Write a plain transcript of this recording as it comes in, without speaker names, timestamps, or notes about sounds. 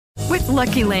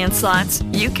Lucky Land Slots,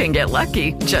 you can get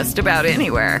lucky just about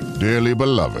anywhere. Dearly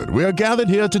beloved, we are gathered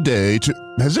here today to...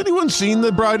 Has anyone seen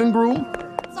the bride and groom?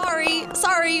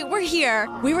 Sorry, we're here.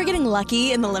 We were getting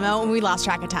lucky in the limo and we lost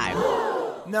track of time.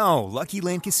 No, Lucky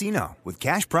Land Casino, with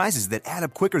cash prizes that add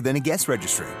up quicker than a guest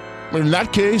registry. In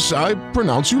that case, I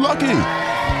pronounce you lucky.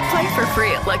 Play for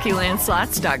free at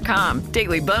LuckyLandSlots.com.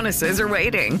 Daily bonuses are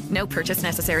waiting. No purchase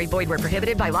necessary. Void where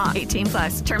prohibited by law.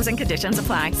 18+. Terms and conditions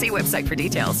apply. See website for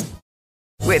details.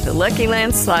 With the Lucky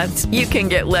Land Slots, you can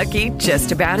get lucky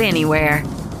just about anywhere.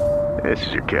 This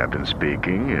is your captain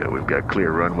speaking. We've got clear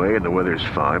runway and the weather's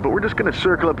fine, but we're just going to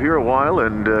circle up here a while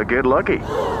and get lucky.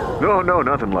 No,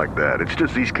 nothing like that. It's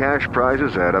just these cash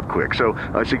prizes add up quick. So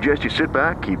I suggest you sit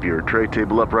back, keep your tray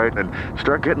table upright, and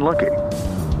start getting lucky.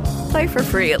 Play for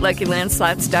free at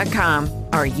LuckyLandSlots.com.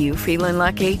 Are you feeling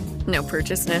lucky? No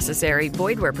purchase necessary.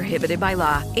 Void where prohibited by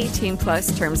law.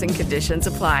 18+ terms and conditions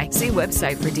apply. See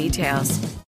website for details.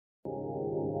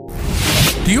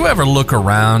 Do you ever look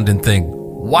around and think,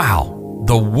 wow,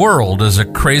 the world is a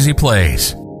crazy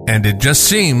place, and it just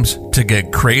seems to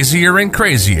get crazier and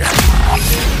crazier?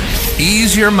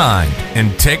 Ease your mind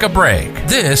and take a break.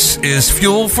 This is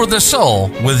Fuel for the Soul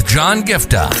with John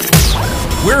Giftah.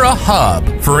 We're a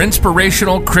hub for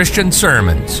inspirational Christian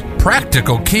sermons,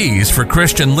 practical keys for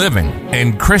Christian living,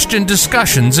 and Christian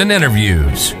discussions and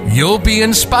interviews. You'll be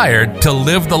inspired to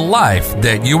live the life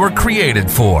that you were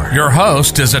created for. Your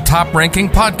host is a top-ranking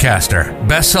podcaster,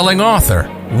 best-selling author,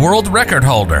 world record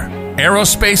holder,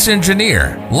 aerospace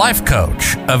engineer, life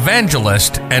coach,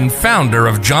 evangelist, and founder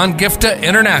of John Giftah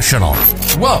International.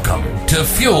 Welcome to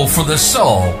Fuel for the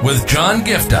Soul with John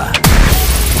Giftah.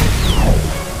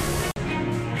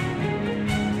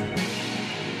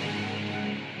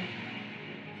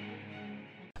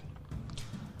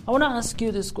 I want to ask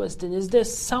you this question. Is there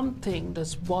something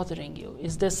that's bothering you?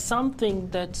 Is there something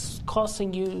that's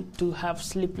causing you to have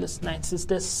sleepless nights? Is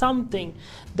there something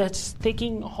that's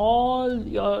taking all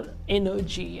your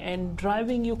energy and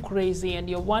driving you crazy, and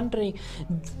you're wondering,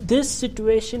 this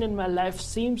situation in my life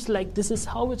seems like this is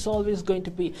how it's always going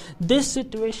to be. This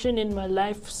situation in my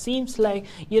life seems like,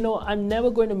 I'm never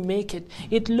going to make it.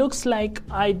 It looks like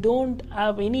I don't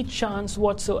have any chance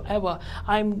whatsoever.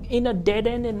 I'm in a dead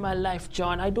end in my life,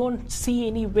 John. I don't see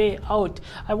any way out.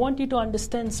 I want you to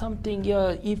understand something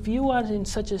here. If you are in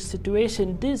such a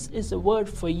situation, this is a word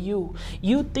for you.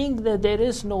 You think that there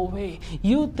is no way.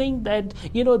 You think that,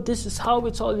 this is how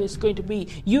it's always going to be.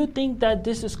 You think that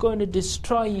this is going to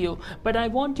destroy you. But I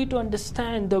want you to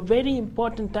understand the very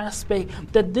important aspect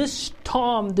that this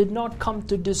storm did not come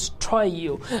to destroy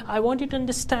you. I want you to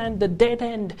understand the dead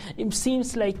end. It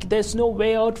seems like there's no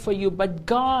way out for you, but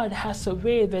God has a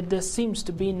way where there seems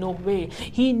to be no way.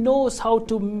 He knows how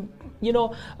to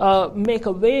make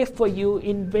a way for you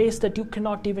in ways that you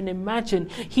cannot even imagine.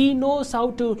 He knows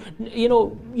how to,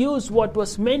 use what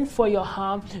was meant for your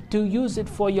harm to use it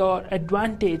for your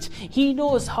advantage. He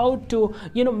knows how to,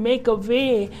 make a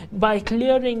way by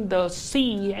clearing the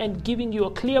sea and giving you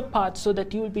a clear path so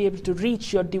that you will be able to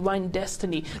reach your divine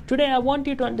destiny. Today, I want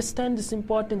you to understand this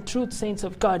important truth, saints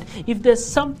of God. If there's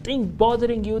something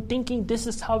bothering you, thinking this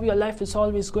is how your life is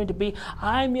always going to be,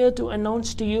 I'm here to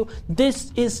announce to you,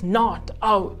 this is not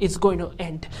how it's going to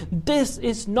end. This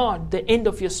is not the end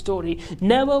of your story.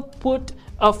 Never put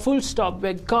a full stop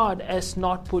where God has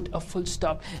not put a full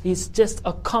stop. It's just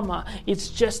a comma. It's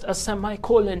just a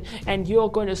semicolon, and you're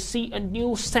going to see a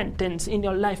new sentence in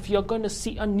your life. You're going to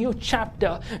see a new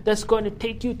chapter that's going to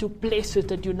take you to places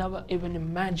that you never even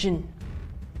imagined.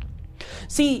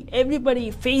 See, everybody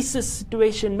faces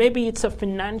situation. Maybe it's a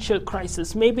financial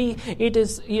crisis. Maybe it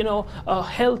is, a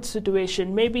health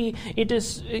situation. Maybe it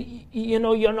is,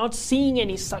 you're not seeing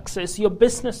any success. Your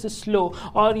business is slow,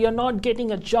 or you're not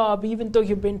getting a job even though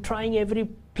you've been trying every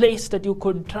place that you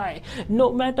could try. No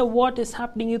matter what is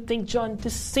happening, you think, John,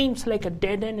 this seems like a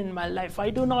dead end in my life. I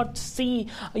do not see,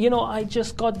 I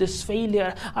just got this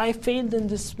failure. I failed in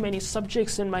this many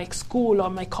subjects in my school or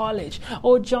my college.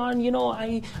 Oh, John,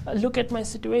 I look at my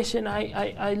situation.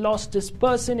 I lost this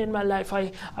person in my life.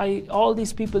 All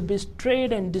these people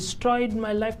betrayed and destroyed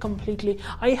my life completely.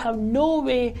 I have no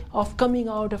way of coming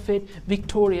out of it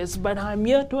victorious. But I'm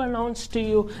here to announce to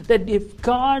you that if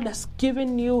God has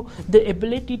given you the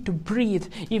ability to breathe,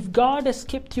 if God has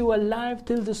kept you alive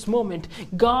till this moment,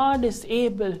 God is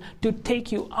able to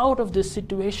take you out of this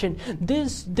situation.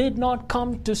 This did not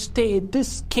come to stay.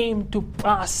 This came to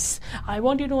pass. I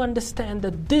want you to understand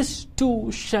that this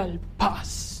too shall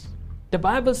pass. The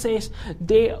Bible says,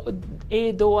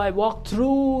 though I walk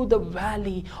through the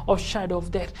valley of shadow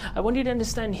of death. I want you to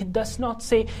understand, it does not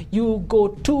say you go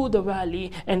to the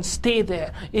valley and stay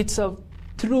there. It's a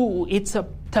through. It's a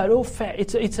thoroughfare.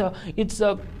 It's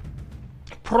a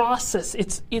process.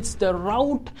 It's the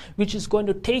route which is going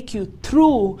to take you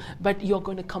through, but you're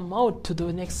going to come out to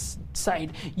the next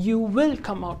side. You will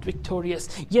come out victorious.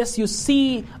 Yes, you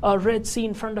see a Red Sea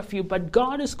in front of you, but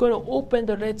God is going to open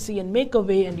the Red Sea and make a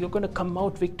way, and you're going to come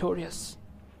out victorious.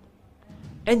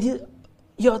 And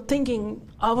you're thinking,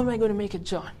 how am I going to make it,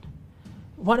 John?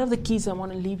 One of the keys I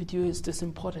want to leave with you is this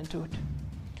important to it.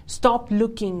 Stop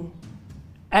looking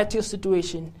at your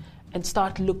situation and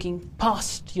start looking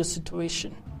past your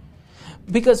situation.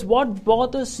 Because what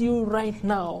bothers you right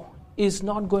now is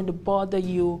not going to bother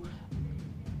you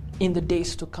in the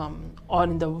days to come, or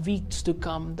in the weeks to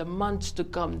come, the months to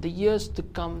come, the years to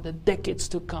come, the decades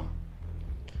to come.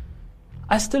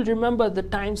 I still remember the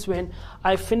times when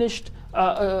I finished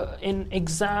an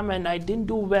exam and I didn't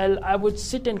do well. I would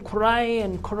sit and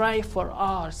cry for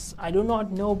hours. I do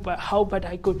not know how, but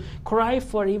I could cry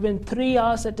for even 3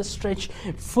 hours at a stretch.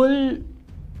 Full,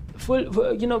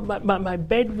 my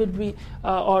bed would be,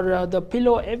 or the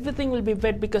pillow, everything will be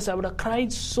wet because I would have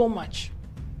cried so much.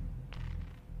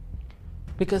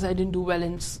 Because I didn't do well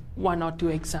in 1 or 2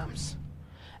 exams.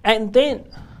 And then,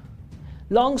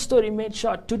 long story made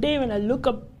short, today when I look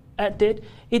up at it,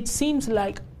 it seems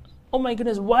like, oh my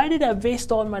goodness, why did I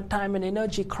waste all my time and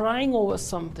energy crying over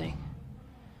something?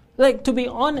 Like, to be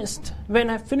honest, when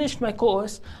I finished my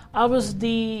course, I was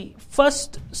the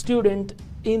first student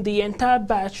in the entire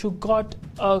batch who got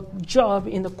a job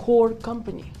in the core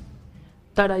company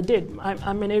that I did.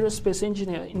 I'm an aerospace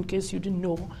engineer, in case you didn't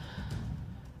know.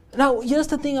 Now, here's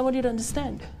the thing I want you to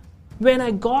understand. When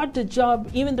I got the job,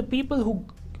 even the people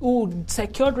who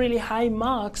secured really high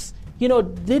marks,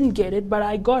 didn't get it, but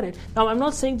I got it. Now, I'm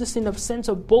not saying this in a sense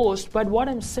of boast, but what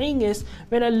I'm saying is,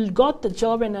 when I got the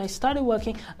job and I started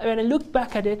working, when I look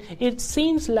back at it, it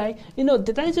seems like,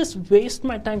 did I just waste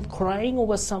my time crying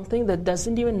over something that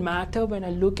doesn't even matter when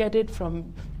I look at it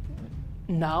from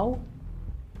now?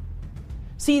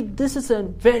 See, this is a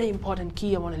very important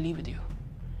key I want to leave with you.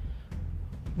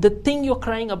 The thing you're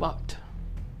crying about,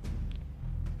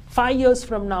 5 years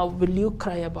from now, will you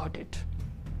cry about it?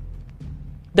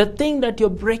 The thing that you're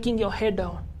breaking your head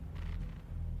on,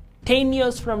 10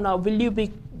 years from now, will you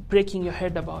be breaking your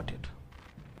head about it?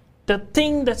 The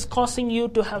thing that's causing you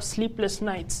to have sleepless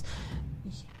nights,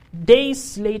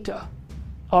 days later,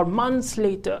 or months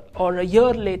later, or a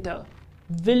year later,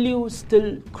 will you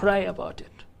still cry about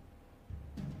it?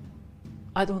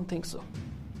 I don't think so.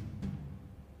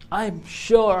 I'm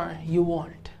sure you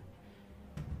won't.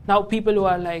 Now, people who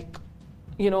are like,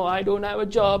 I don't have a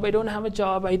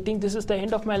job, I think this is the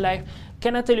end of my life.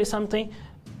 Can I tell you something?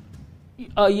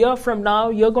 A year from now,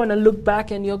 you're going to look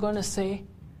back and you're going to say,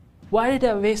 why did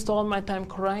I waste all my time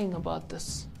crying about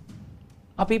this?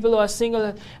 Or people who are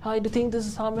single, I think this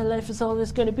is how my life is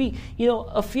always going to be.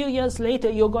 A few years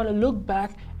later, you're going to look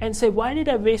back and say, why did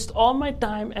I waste all my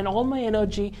time and all my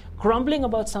energy grumbling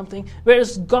about something,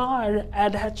 whereas God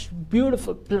had such a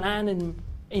beautiful plan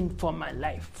in for my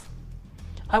life?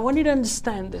 I want you to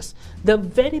understand this. The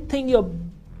very thing you're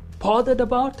bothered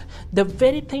about, the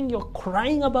very thing you're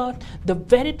crying about, the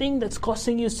very thing that's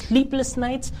causing you sleepless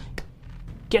nights,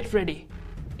 get ready.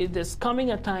 There's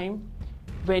coming a time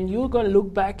when you're going to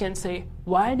look back and say,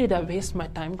 why did I waste my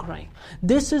time crying?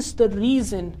 This is the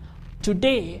reason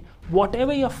today,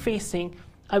 whatever you're facing,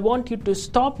 I want you to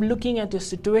stop looking at your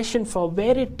situation for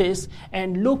where it is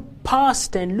and look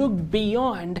past and look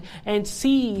beyond and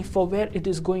see for where it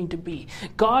is going to be.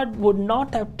 God would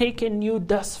not have taken you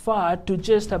thus far to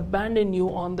just abandon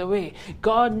you on the way.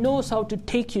 God knows how to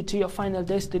take you to your final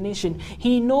destination.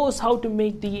 He knows how to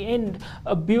make the end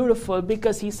beautiful,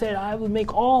 because He said, I will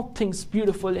make all things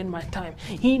beautiful in my time.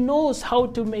 He knows how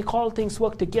to make all things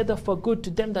work together for good to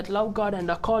them that love God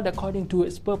and are called according to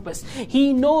His purpose.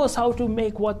 He knows how to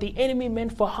make what the enemy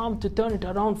meant for harm to turn it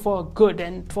around for good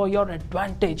and for your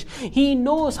advantage. He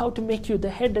knows how to make you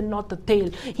the head and not the tail.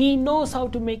 He knows how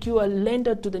to make you a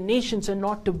lender to the nations and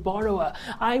not a borrower.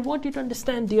 I want you to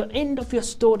understand the end of your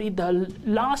story, the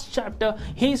last chapter,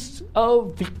 is a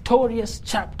victorious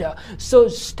chapter. So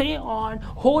stay on,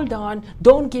 hold on,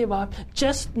 don't give up.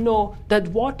 Just know that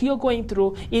what you're going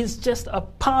through is just a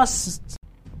pass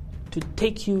to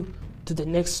take you to the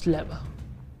next level.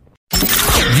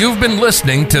 You've been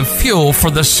listening to Fuel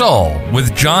for the Soul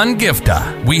with John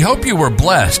Giftah. We hope you were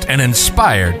blessed and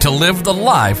inspired to live the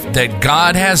life that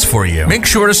God has for you. Make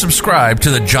sure to subscribe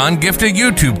to the John Giftah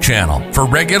YouTube channel for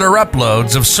regular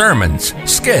uploads of sermons,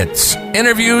 skits,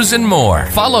 interviews, and more.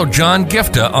 Follow John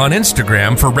Giftah on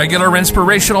Instagram for regular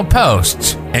inspirational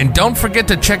posts. And don't forget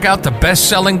to check out the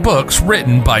best-selling books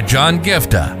written by John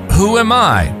Giftah, Who Am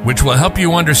I?, which will help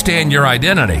you understand your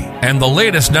identity, and the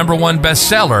latest #1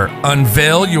 bestseller,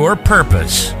 Unveil Your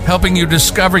Purpose, helping you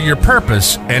discover your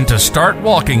purpose and to start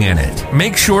walking in it.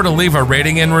 Make sure to leave a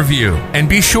rating and review, and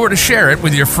be sure to share it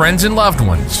with your friends and loved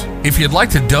ones. If you'd like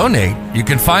to donate, you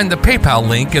can find the PayPal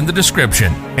link in the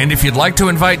description. And if you'd like to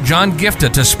invite John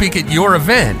Giftah to speak at your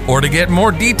event or to get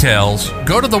more details,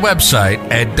 go to the website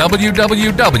at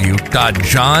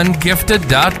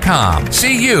www.johngiftah.com.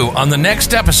 See you on the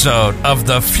next episode of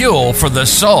The Fuel for the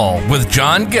Soul with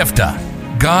John Giftah.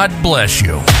 God bless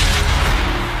you.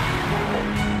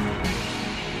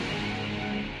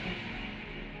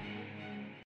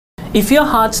 If your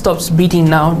heart stops beating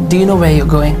now, do you know where you're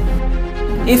going?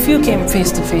 If you came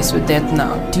face to face with death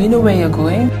now, do you know where you're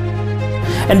going?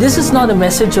 And this is not a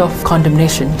message of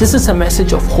condemnation. This is a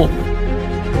message of hope.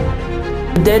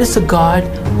 There is a God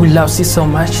who loves you so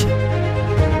much.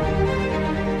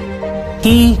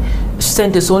 He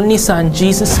sent His only Son,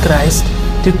 Jesus Christ,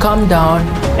 to come down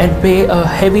and pay a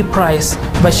heavy price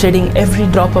by shedding every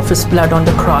drop of His blood on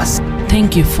the cross.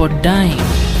 Thank you for dying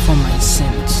for my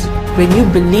sins. When you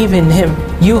believe in Him,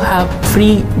 you have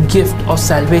free gift of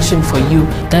salvation for you.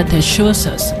 That assures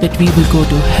us that we will go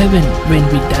to heaven when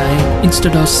we die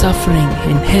instead of suffering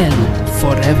in hell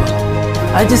forever.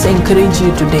 I just encourage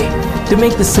you today to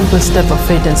make the simple step of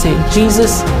faith and say,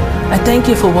 Jesus, I thank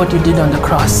you for what you did on the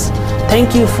cross.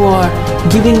 Thank you for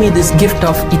giving me this gift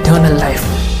of eternal life.